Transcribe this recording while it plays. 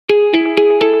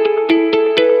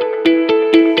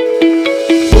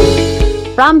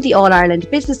From the All Ireland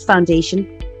Business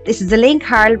Foundation, this is Elaine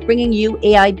Carl bringing you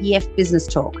AIBF Business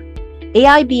Talk.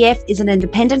 AIBF is an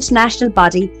independent national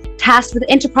body tasked with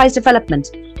enterprise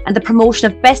development and the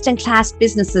promotion of best-in-class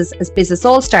businesses as business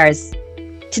all-stars.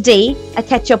 Today, I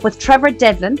catch up with Trevor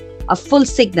Devlin of Full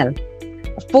Signal,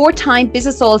 a 4-time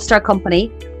business all-star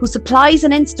company who supplies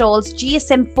and installs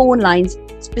GSM phone lines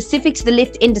specific to the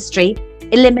lift industry,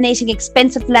 eliminating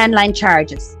expensive landline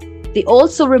charges. They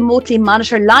also remotely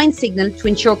monitor line signal to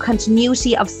ensure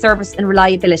continuity of service and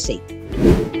reliability.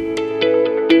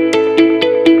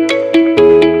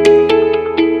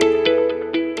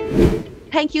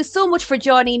 Thank you so much for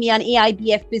joining me on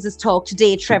AIBF Business Talk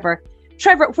today, Trevor.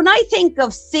 Trevor, when I think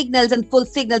of signals and full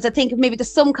signals, I think of maybe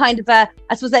there's some kind of a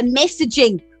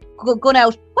messaging going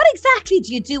out. What exactly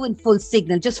do you do in Full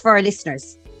Signal, just for our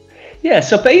listeners? Yeah,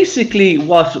 so basically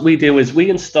what we do is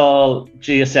we install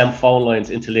GSM phone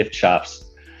lines into lift shafts.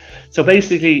 So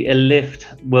basically a lift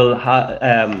will have,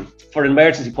 for an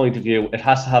emergency point of view, it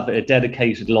has to have a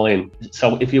dedicated line.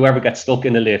 So if you ever get stuck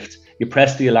in a lift, you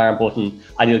press the alarm button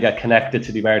and you'll get connected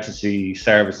to the emergency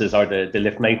services or the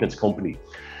lift maintenance company.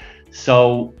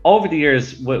 So over the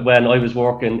years, when I was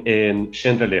working in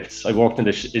Schindler Lifts, I worked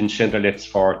in Schindler Lifts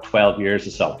for 12 years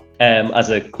or so. As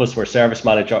a customer service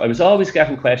manager, I was always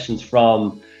getting questions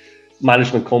from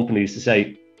management companies to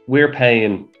say, we're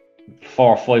paying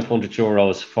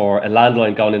 €500 for a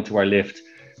landline going into our lift.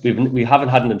 We haven't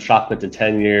had an entrapment in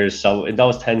 10 years. So in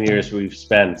those 10 years, we've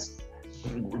spent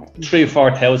 €3,000 or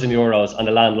 €4,000 on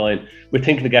a landline. We're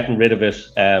thinking of getting rid of it.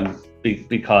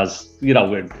 Because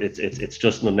it's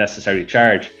just an unnecessary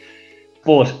charge,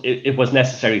 but it was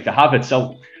necessary to have it.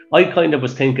 So I kind of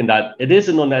was thinking that it is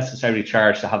an unnecessary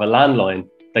charge to have a landline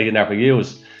that you never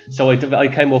use. So I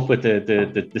came up with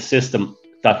the system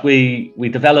that we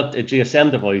developed a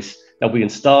GSM device that we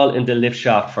install in the lift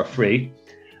shaft for free,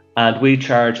 and we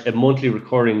charge a monthly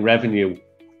recurring revenue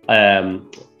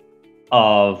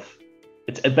of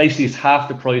basically it's half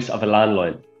the price of a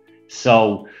landline.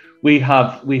 So we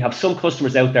have some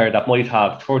customers out there that might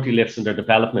have 30 lifts in their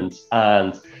development,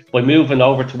 and by moving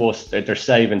over to us, they're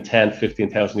saving 10,000,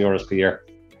 15,000 euros per year.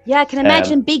 Yeah, I can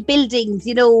imagine big buildings,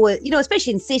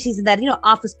 especially in cities and that,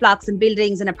 office blocks and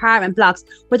buildings and apartment blocks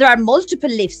where there are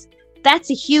multiple lifts. That's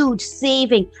a huge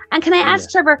saving. And can I ask,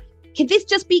 Trevor, can this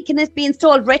be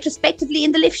installed retrospectively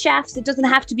in the lift shafts? It doesn't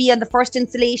have to be on the first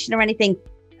installation or anything.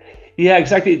 Yeah,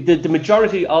 exactly. The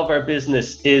majority of our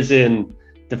business is in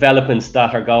developments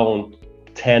that are going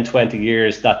 10, 20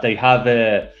 years, that they have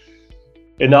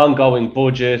an ongoing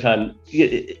budget. And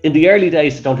in the early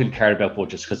days, they don't really care about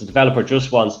budgets because the developer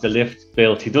just wants the lift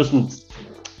built. He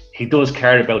does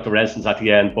care about the residents at the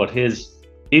end, but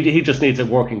he just needs a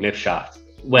working lift shaft.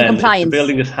 When the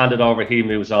building is handed over, he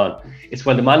moves on. It's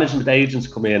when the management agents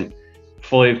come in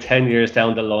 5, 10 years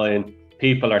down the line,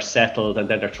 people are settled and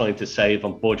then they're trying to save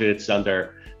on budgets, and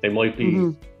they might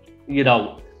be,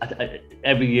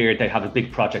 every year they have a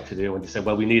big project to do and they say,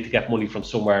 well, we need to get money from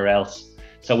somewhere else.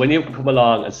 So when you can come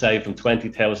along and save them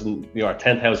 20,000 or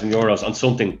 10,000 euros on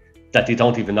something that they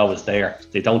don't even know is there,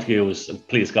 they don't use, and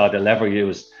please God, they'll never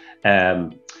use,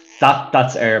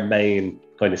 that's our main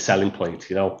kind of selling point,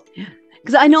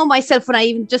 Because I know myself, when I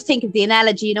even just think of the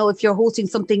analogy, if you're hosting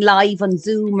something live on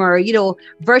Zoom or,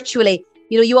 virtually,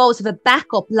 you always have a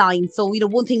backup line. So,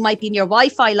 one thing might be in your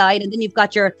Wi-Fi line, and then you've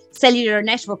got your cellular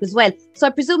network as well. So I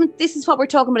presume this is what we're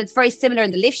talking about. It's very similar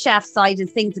in the lift shaft side and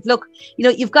things that look,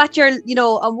 you've got your,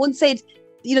 on one side,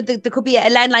 there could be a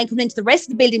landline coming into the rest of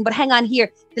the building, but hang on here,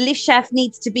 the lift shaft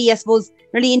needs to be, I suppose,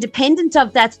 really independent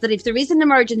of that, so that if there is an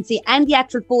emergency and the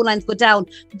actual phone lines go down,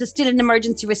 there's still an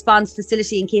emergency response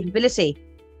facility and capability.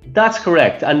 That's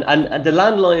correct. And the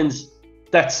landlines,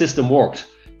 that system worked,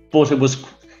 but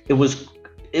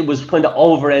it was kind of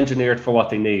over-engineered for what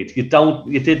they need. You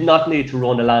did not need to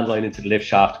run a landline into the lift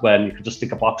shaft when you could just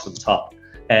stick a box at the top.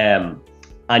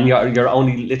 And you're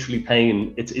only literally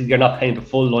paying, you're not paying the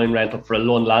full line rental for a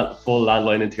full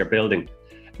landline into your building.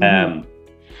 And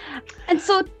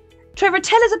so, Trevor,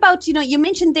 tell us about, you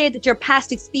mentioned there that your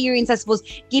past experience, I suppose,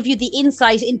 give you the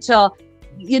insight into,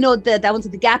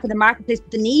 the gap in the marketplace,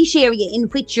 but the niche area in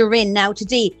which you're in now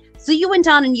today. So you went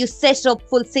on and you set up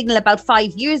Full Signal about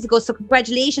 5 years ago. So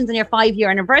congratulations on your 5-year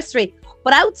anniversary.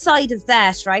 But outside of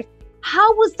that, right,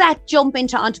 how was that jump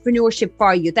into entrepreneurship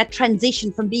for you, that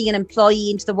transition from being an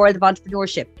employee into the world of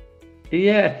entrepreneurship?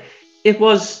 Yeah, it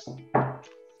was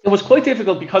quite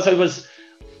difficult because I was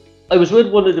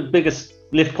with one of the biggest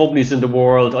lift companies in the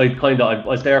world. I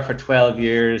was there for 12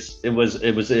 years. It was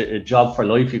a job for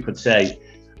life, you could say.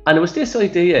 And it was this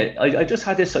idea, I just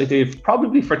had this idea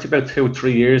probably for about 2 or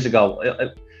 3 years ago.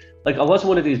 like I wasn't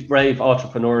one of these brave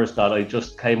entrepreneurs that I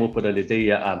just came up with an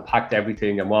idea and packed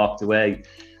everything and walked away.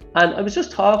 And I was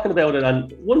just talking about it,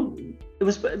 and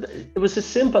it was as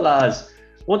simple as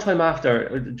one time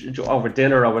after over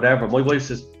dinner or whatever, my wife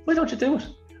says, "Why don't you do it?"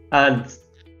 And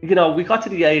we got to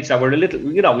the age that we're a little,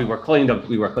 we were kind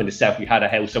of set. We had a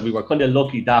house, so we were kind of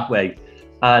lucky that way.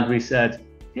 And we said,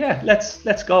 "Yeah,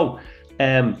 let's go."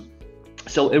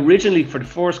 So originally, for the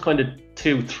first kind of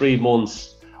 2-3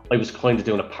 months, I was kind of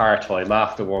doing a part-time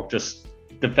after work, just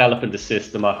developing the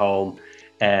system at home.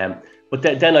 But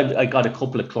then I got a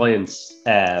couple of clients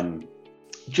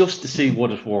just to see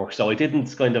would it work. So I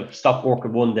didn't kind of stop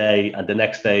working one day and the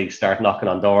next day start knocking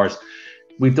on doors.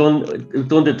 We've done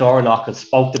the door knocking,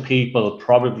 spoke to people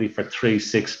probably for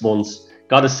 3-6 months,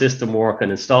 got a system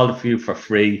working, installed a few for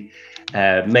free,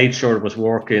 made sure it was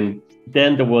working.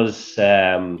 Then there was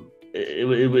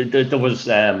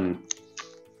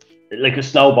like a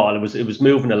snowball. It was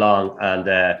moving along, and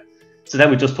so then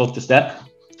we just took the step.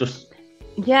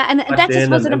 And that just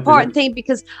was an important thing,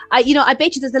 because I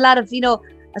bet you there's a lot of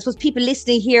I suppose people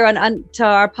listening here on to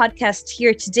our podcast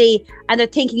here today, and they're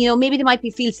thinking maybe they might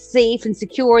feel safe and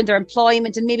secure in their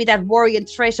employment, and maybe that worry and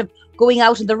threat of going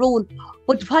out on their own.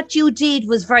 But what you did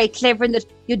was very clever, in that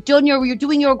you're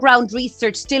doing your ground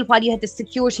research still, while you had the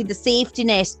security, the safety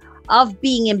net of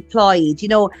being employed,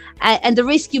 and the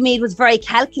risk you made was very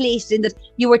calculated, in that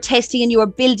you were testing and you were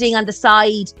building on the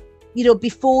side,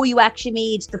 before you actually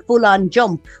made the full-on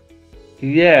jump.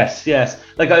 Yes.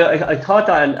 Like I thought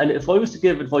that, and if I was to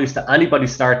give advice to anybody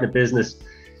starting a business,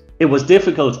 it was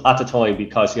difficult at the time,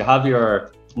 because you have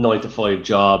your 9-to-5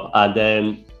 job, and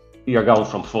then you're going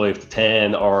from 5 to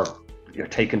 10, or you're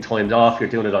taking time off, you're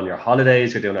doing it on your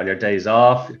holidays, you're doing it on your days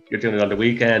off, you're doing it on the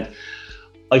weekend.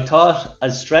 I thought,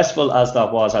 as stressful as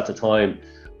that was at the time,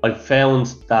 I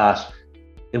found that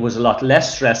it was a lot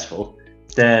less stressful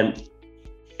than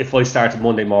if I started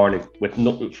Monday morning with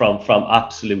from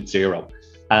absolute zero.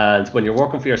 And when you're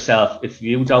working for yourself, if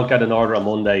you don't get an order on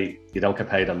Monday, you don't get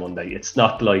paid on Monday. It's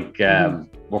not like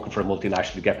working for a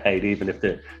multinational to get paid, even if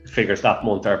the figures that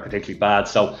month are particularly bad.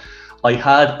 So I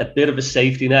had a bit of a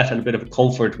safety net and a bit of a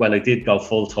comfort when I did go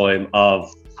full time,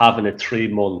 of having a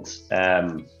 3-month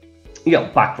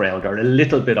background, or a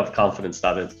little bit of confidence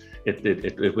that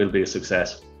it will be a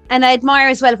success. And I admire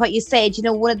as well what you said.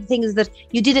 One of the things is that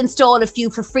you did install a few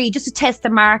for free just to test the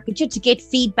market, just to get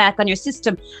feedback on your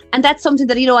system. And that's something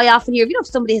that, I often hear, if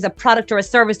somebody has a product or a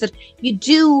service, that you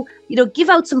do, give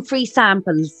out some free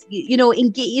samples,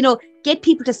 get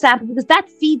people to sample, because that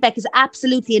feedback is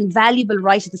absolutely invaluable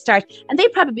right at the start. And they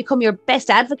probably become your best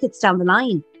advocates down the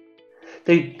line.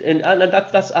 And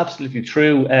that's absolutely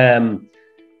true.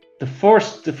 The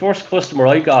first customer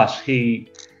I got, he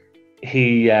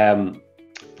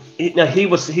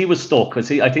was stuck,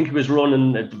 because I think he was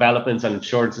running developments, and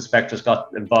insurance inspectors got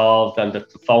involved, and the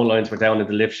phone lines were down in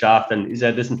the lift shaft. And he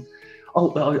said, "Listen, I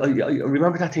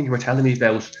remember that thing you were telling me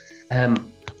about.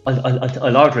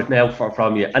 I'll order it now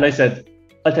from you." And I said,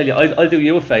 "I'll tell you, I'll do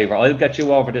you a favor. I'll get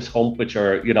you over this hump, which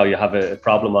you have a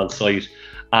problem on site."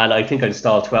 And I think I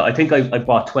installed 12. I think I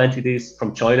bought 20 of these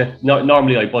from China.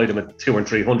 Normally I buy them at 200 or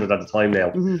 300 at a time now.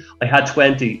 Mm-hmm. I had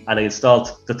 20, and I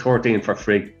installed the 13 for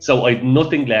free. So I had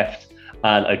nothing left,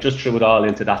 and I just threw it all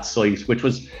into that site, which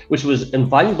was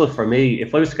invaluable for me.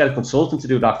 If I was to get a consultant to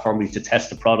do that for me, to test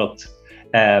the product,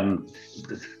 God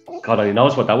only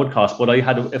knows what that would cost. But I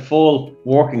had a full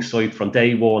working site from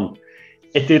day one.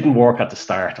 It didn't work at the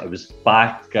start. I was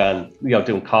back and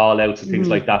doing call outs and things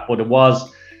like that. But it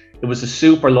was a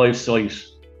super live site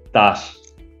that,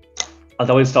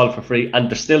 although I installed it for free, and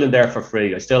they're still in there for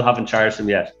free. I still haven't charged them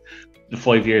yet,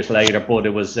 5 years later, but it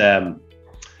was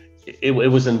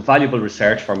invaluable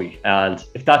research for me. And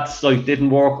if that site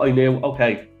didn't work, I knew,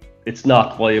 okay, it's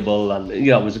not viable, and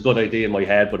it was a good idea in my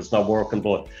head, but it's not working.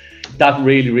 But that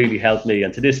really, really helped me.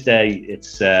 And to this day,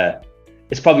 it's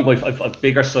probably my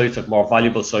bigger sites, more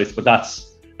valuable sites, but that's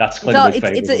kind of my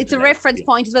favorite. It's a reference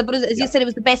point as well, but as you said, it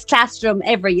was the best classroom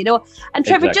ever, And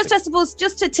Trevor, exactly. Just I suppose,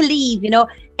 just to leave,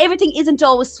 everything isn't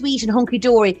always sweet and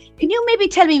hunky-dory. Can you maybe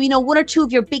tell me, one or two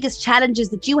of your biggest challenges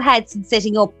that you had since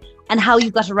setting up, and how you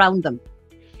got around them?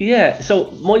 Yeah, so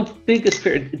my biggest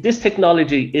fear, this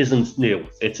technology isn't new.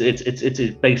 It's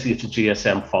basically it's a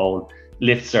GSM phone.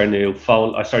 Lifts are new.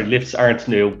 Lifts aren't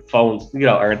new. Phones,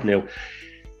 aren't new.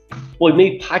 By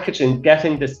me packaging,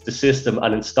 getting the system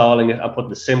and installing it and putting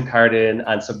the SIM card in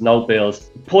and some no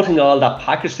bills, putting all that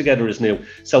package together is new.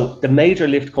 So the major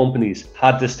lift companies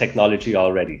had this technology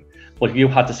already, but you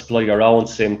had to supply your own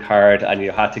SIM card, and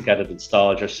you had to get it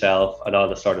installed yourself and all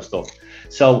this sort of stuff.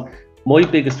 So my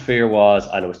biggest fear was,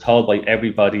 and I was told by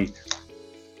everybody,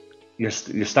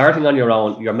 you're starting on your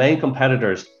own. Your main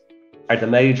competitors are the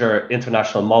major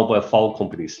international mobile phone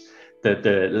companies,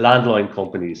 the landline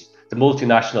companies, the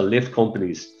multinational lift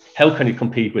companies. How can you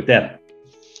compete with them?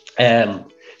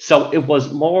 So it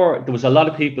was more, there was a lot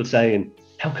of people saying,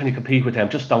 how can you compete with them?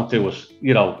 Just don't do it.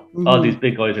 You know, all these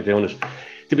big guys are doing it.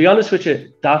 To be honest with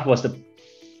you, that was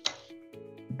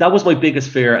my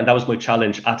biggest fear, and that was my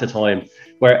challenge at the time,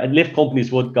 where lift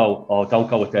companies would go, oh, don't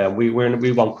go with them. We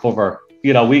won't cover,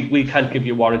 you know, we can't give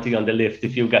you warranty on the lift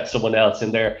if you get someone else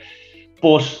in there.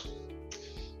 But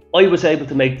I was able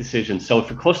to make decisions. So if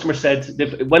a customer said,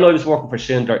 when I was working for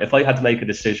Schindler, if I had to make a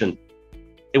decision,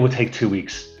 it would take 2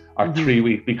 weeks or 3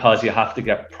 weeks, because you have to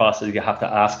get processed, you have to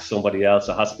ask somebody else,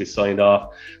 it has to be signed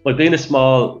off. But being a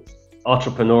small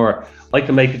entrepreneur, I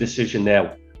can make a decision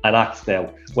now and act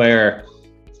now, where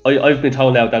I've been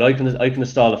told now that I can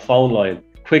install a phone line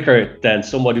quicker than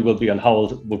somebody will be on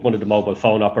hold with one of the mobile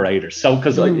phone operators. So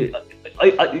because I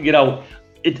you know,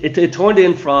 it turned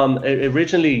in from,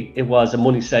 originally it was a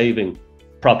money saving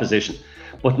proposition,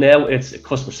 but now it's a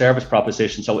customer service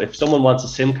proposition. So if someone wants a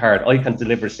SIM card, I can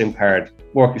deliver a SIM card,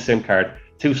 work a SIM card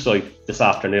to site this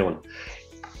afternoon.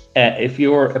 If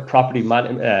you're a property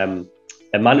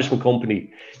a management company,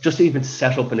 just even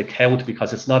set up an account,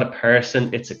 because it's not a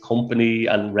person, it's a company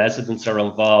and residents are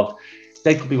involved.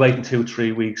 They could be waiting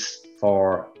 2-3 weeks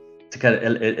to get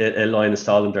a line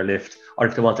installed in their lift, or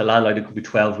if they want a landline, it could be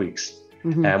 12 weeks,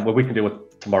 where we can do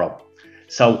it tomorrow.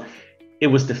 So it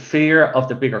was the fear of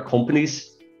the bigger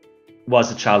companies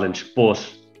was a challenge, but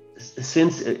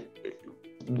since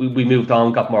we moved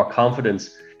on, got more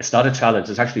confidence, it's not a challenge,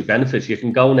 it's actually benefits. You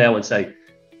can go now and say,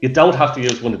 you don't have to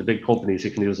use one of the big companies, you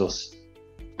can use us.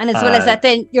 And as well as that,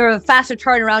 then you're a faster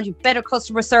turnaround, you've better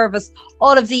customer service,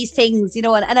 all of these things, you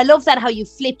know, and I love that how you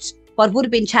flipped what would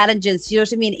have been challenges, you know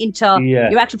what I mean, into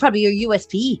you're actually probably your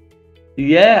USP.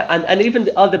 Yeah, and even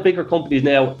all the bigger companies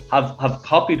now have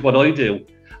copied what I do,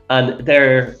 and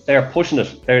they're pushing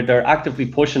it, they're actively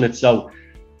pushing it. So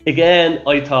again,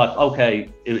 I thought, okay,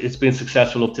 it's been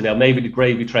successful up to now, maybe the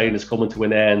gravy train is coming to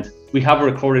an end. We have a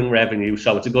recurring revenue,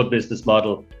 so it's a good business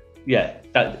model. Yeah,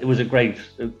 it was a great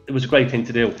thing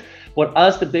to do. But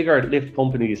as the bigger lift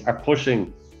companies are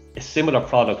pushing a similar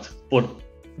product, but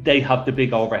they have the big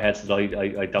overheads that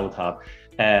I don't have,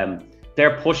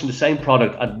 they're pushing the same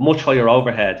product at much higher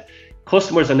overhead.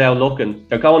 Customers are now looking,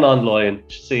 they're going online,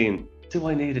 seeing, do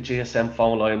I need a GSM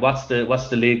phone line? What's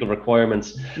the legal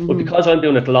requirements? But because I'm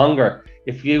doing it longer,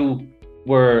 if you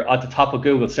were at the top of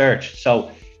Google search,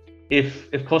 so if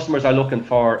customers are looking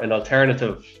for an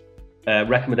alternative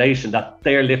recommendation that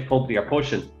their lift company are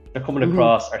pushing, they're coming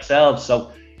across ourselves.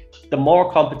 So the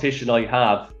more competition I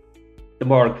have, the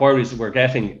more inquiries we're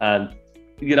getting, and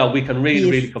you know, we can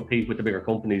really compete with the bigger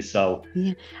companies. So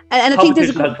and I think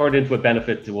competition has turned into a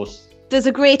benefit to us. There's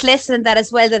a great lesson in that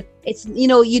as well, that it's, you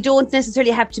know, you don't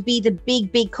necessarily have to be the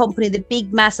big company, the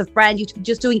big massive brand. You can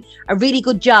just doing a really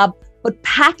good job, but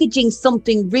packaging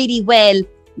something really well, you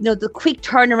know, the quick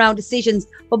turnaround decisions,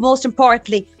 but most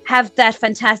importantly, have that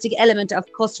fantastic element of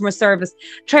customer service.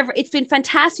 Trevor, it's been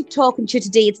fantastic talking to you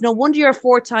today. It's no wonder you're a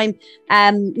 4-time,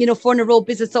 4-in-a-row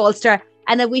Business All-Star.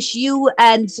 And I wish you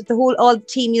and all the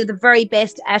team, you know, the very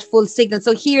best at Full Signal.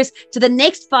 So here's to the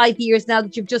next 5 years now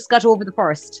that you've just got over the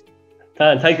first.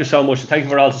 And thank you so much. Thank you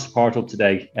for all the support up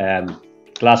today. The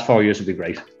last 4 years will be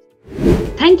great.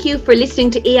 Thank you for listening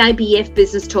to AIBF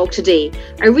Business Talk today.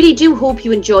 I really do hope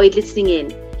you enjoyed listening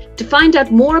in. To find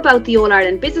out more about the All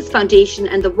Ireland Business Foundation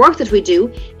and the work that we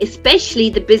do,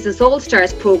 especially the Business All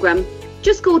Stars programme,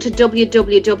 just go to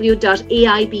www.aibf.ie.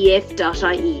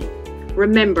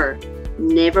 Remember,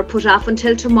 never put off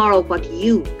until tomorrow what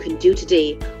you can do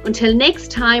today. Until next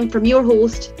time, from your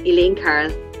host, Elaine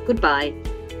Carroll. Goodbye.